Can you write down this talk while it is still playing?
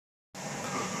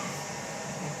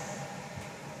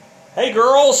Hey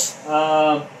girls!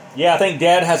 Yeah, I think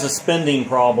Dad has a spending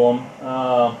problem.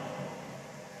 But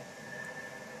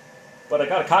I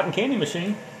got a cotton candy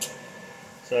machine.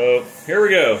 So, here we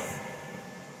go.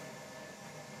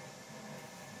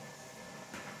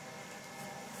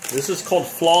 This is called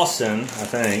Flossin, I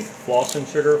think. Flossin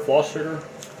sugar, floss sugar.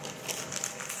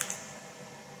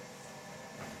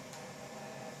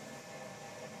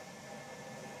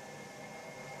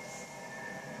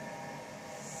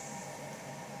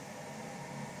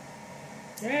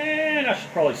 And I should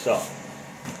probably stop.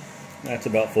 That's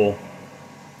about full.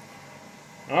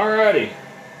 Alrighty.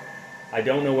 I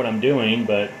don't know what I'm doing,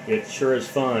 but it sure is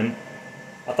fun.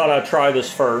 I thought I'd try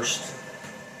this first.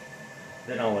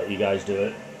 Then I'll let you guys do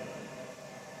it.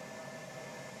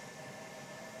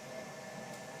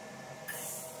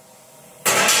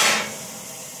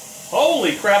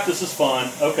 Holy crap, this is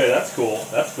fun. Okay, that's cool.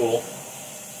 That's cool.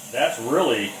 That's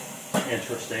really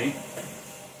interesting.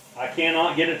 I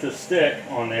cannot get it to stick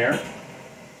on there.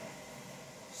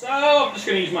 So I'm just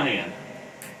going to use my hand.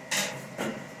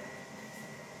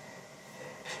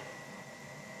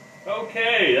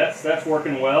 Okay, that's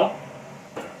working well.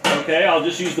 Okay, I'll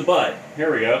just use the butt.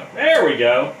 Here we go. There we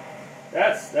go.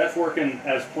 That's working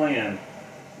as planned.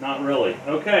 Not really.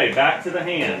 Okay, back to the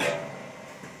hand.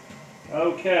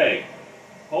 Okay.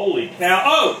 Holy cow.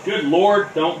 Oh, good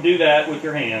Lord, don't do that with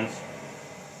your hands.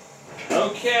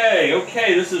 Okay,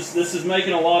 okay, this is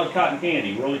making a lot of cotton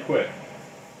candy really quick.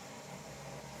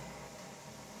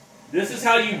 This is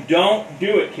how you don't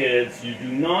do it, kids. You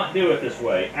do not do it this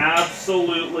way.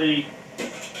 Absolutely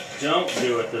don't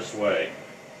do it this way.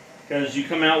 Because you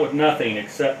come out with nothing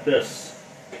except this.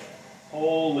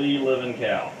 Holy living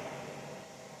cow.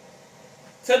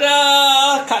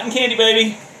 Ta-da! Cotton candy,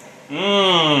 baby.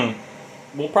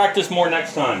 We'll practice more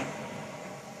next time.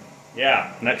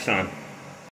 Yeah, next time.